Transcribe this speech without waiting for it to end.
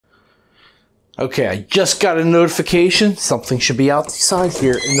Okay, I just got a notification. Something should be outside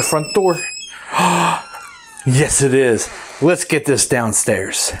here in the front door. Yes, it is. Let's get this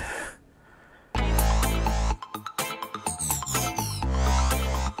downstairs.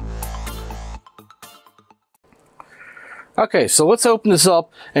 Okay, so let's open this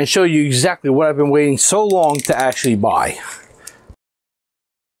up and show you exactly what I've been waiting so long to actually buy.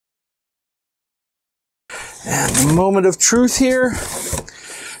 And the moment of truth here.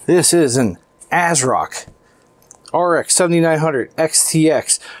 This is an ASRock RX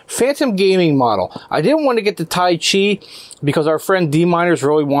 7900XTX Phantom gaming model. I didn't want to get the Tai Chi because our friend D Miners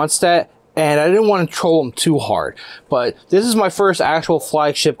really wants that, and I didn't want to troll him too hard. But this is my first actual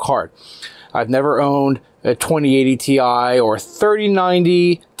flagship card. I've never owned a 2080 Ti or a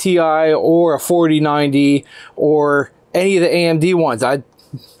 3090 Ti or a 4090 or any of the AMD ones.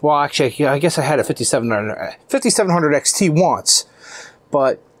 Well, actually, I guess I had a 5700 XT once,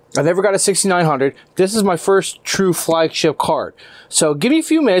 but I never got a 6900. This is my first true flagship card. So give me a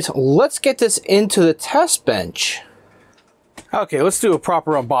few minutes. Let's get this into the test bench. Okay, let's do a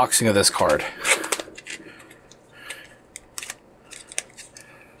proper unboxing of this card.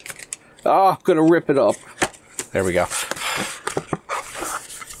 Oh, I'm gonna rip it up. There we go.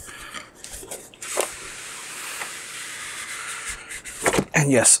 And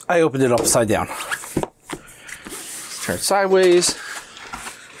yes, I opened it upside down. Let's turn it sideways.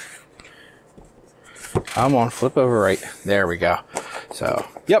 Come on, flip over right. There we go. So,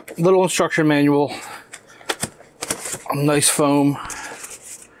 yep, little instruction manual. Nice foam.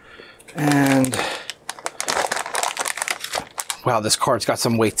 And wow, this card's got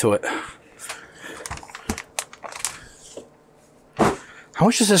some weight to it. How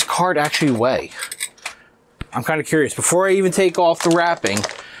much does this card actually weigh? I'm kind of curious. Before I even take off the wrapping,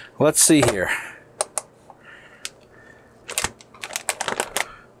 let's see here.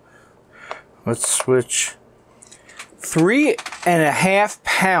 Let's switch. 3.5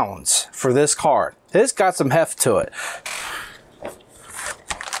 pounds for this card. It's got some heft to it.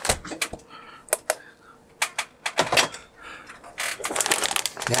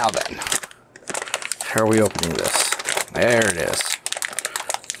 Now then, how are we opening this? There it is.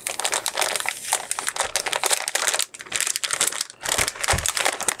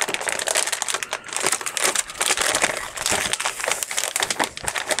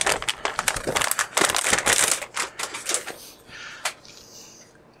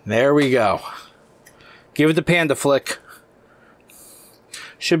 There we go. Give it the panda flick.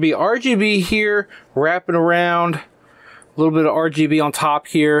 Should be RGB here, wrapping around. A little bit of RGB on top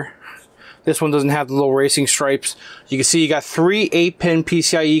here. This one doesn't have the little racing stripes. You can see you got 3 8-pin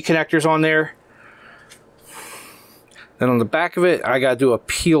PCIe connectors on there. Then on the back of it, I gotta do a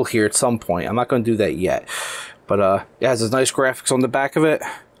peel here at some point. I'm not gonna do that yet. But it has this nice graphics on the back of it.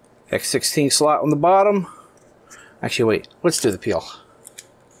 X16 slot on the bottom. Actually, wait, let's do the peel.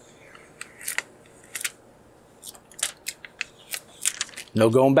 No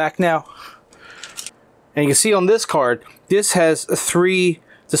going back now. And you can see on this card, this has 3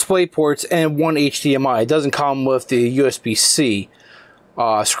 display ports and 1 HDMI. It doesn't come with the USB-C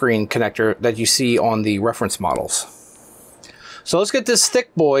screen connector that you see on the reference models. So let's get this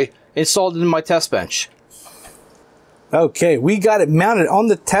thick boy installed in my test bench. Okay, we got it mounted on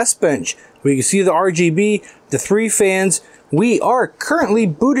the test bench. We can see the RGB, the 3 fans. We are currently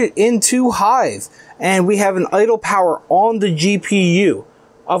booted into Hive, and we have an idle power on the GPU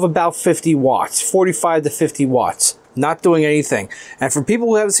of about 50 watts, 45 to 50 watts, not doing anything. And for people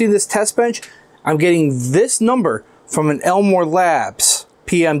who haven't seen this test bench, I'm getting this number from an Elmore Labs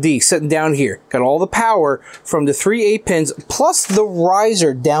PMD sitting down here. Got all the power from the 3 8-pins plus the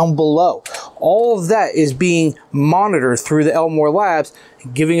riser down below. All of that is being monitored through the Elmore Labs,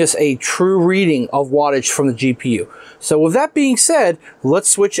 giving us a true reading of wattage from the GPU. So with that being said, let's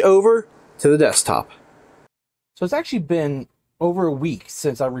switch over to the desktop. So it's actually been over a week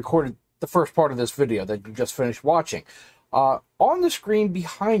since I recorded the first part of this video that you just finished watching. On the screen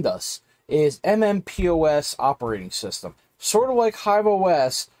behind us is PicoPSU operating system. Sort of like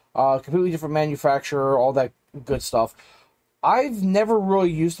HiveOS, completely different manufacturer, all that good stuff. I've never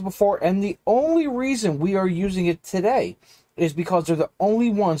really used it before, and the only reason we are using it today is because they're the only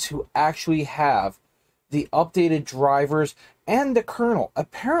ones who actually have the updated drivers and the kernel.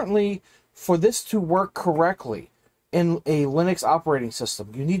 Apparently, for this to work correctly in a Linux operating system,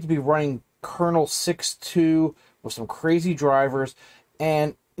 you need to be running kernel 6.2 with some crazy drivers,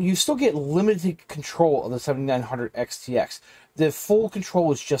 and you still get limited control of the 7900 XTX. The full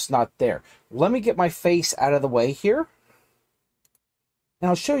control is just not there. Let me get my face out of the way here, and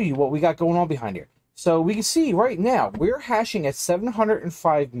I'll show you what we got going on behind here. So we can see right now, we're hashing at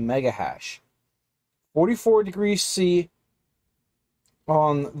 705 mega hash. 44 degrees C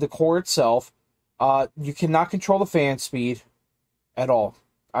on the core itself. You cannot control the fan speed at all.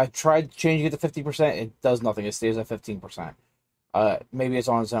 I tried changing it to 50%. It does nothing. It stays at 15%. Maybe it's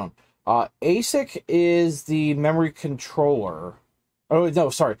on its own. ASIC is the memory controller. Oh, no,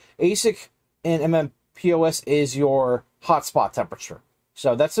 sorry. ASIC and MMPOS is your hotspot temperature.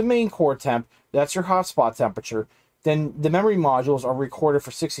 So that's the main core temp. That's your hotspot temperature. Then the memory modules are recorded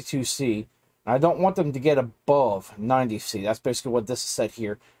for 62C. And I don't want them to get above 90C. That's basically what this is set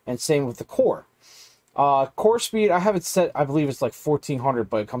here. And same with the core. Core speed, I have it set, I believe it's like 1400,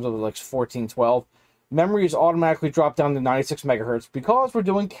 but it comes up with like 1412. Memory is automatically dropped down to 96 megahertz because we're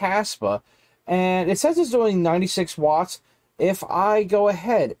doing Kaspa. And it says it's doing 96 watts. If I go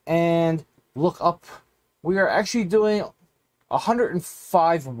ahead and look up, we are actually doing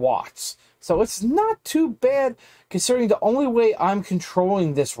 105 watts. So it's not too bad considering the only way I'm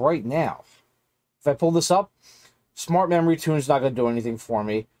controlling this right now. If I pull this up, Smart Memory Tune is not going to do anything for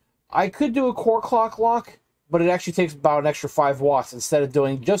me. I could do a core clock lock, but it actually takes about an extra 5 watts instead of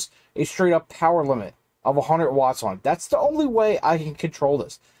doing just a straight up power limit of 100 watts on it. That's the only way I can control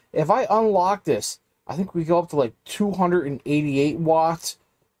this. If I unlock this, I think we go up to like 288 watts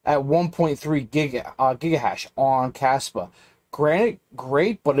at 1.3 gigahash on Kaspa. Granted,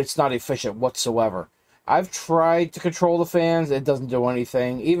 great, but it's not efficient whatsoever. I've tried to control the fans. It doesn't do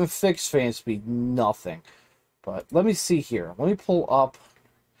anything. Even fixed fan speed, nothing. But let me see here. Let me pull up.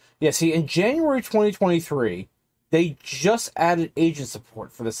 Yeah, see, in January 2023, they just added agent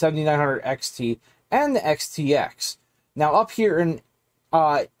support for the 7900XT and the XTX. Now, up here in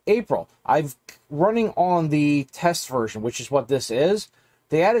April, I've running on the test version, which is what this is.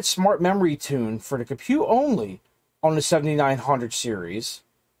 They added Smart Memory Tune for the compute only on the 7900 series.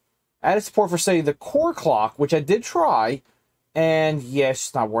 Added support for, say, the core clock, which I did try, and yeah, it's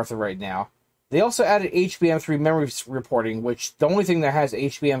just not worth it right now. They also added HBM3 memory reporting, which the only thing that has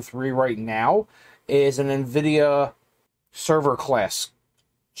HBM3 right now is an NVIDIA server class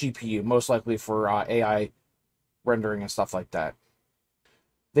GPU, most likely for AI rendering and stuff like that.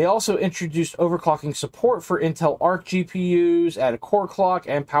 They also introduced overclocking support for Intel Arc GPUs, added core clock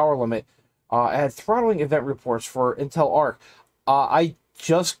and power limit, added throttling event reports for Intel Arc. I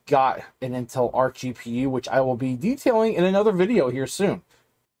just got an Intel Arc GPU, which I will be detailing in another video here soon.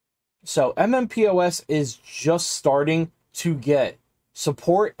 So MMPOS is just starting to get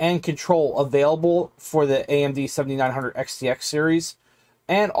support and control available for the AMD 7900XTX series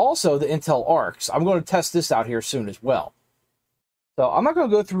and also the Intel Arcs. I'm going to test this out here soon as well. So I'm not going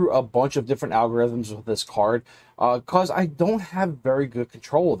to go through a bunch of different algorithms with this card because I don't have very good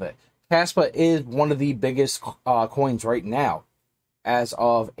control of it. Kaspa is one of the biggest coins right now as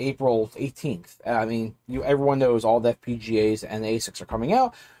of April 18th. I mean, everyone knows all the FPGAs and the ASICs are coming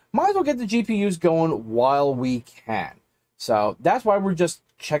out. Might as well get the GPUs going while we can. So that's why we're just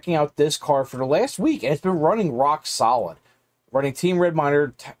checking out this card for the last week, and it's been running rock solid. Running Team Red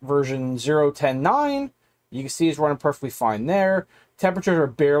Miner version 0.10.9. You can see it's running perfectly fine there. Temperatures are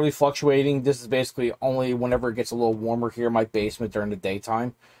barely fluctuating. This is basically only whenever it gets a little warmer here in my basement during the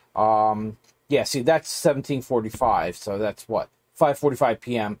daytime. Yeah, see, that's 17:45, so that's what? 5:45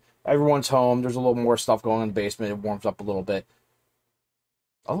 p.m. Everyone's home. There's a little more stuff going on in the basement. It warms up a little bit.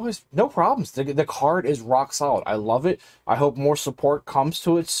 Otherwise, no problems. The card is rock solid. I love it. I hope more support comes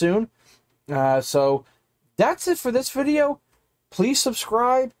to it soon. So that's it for this video. Please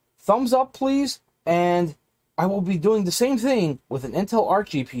subscribe. Thumbs up, please. And I will be doing the same thing with an Intel Arc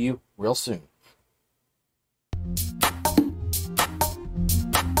GPU real soon.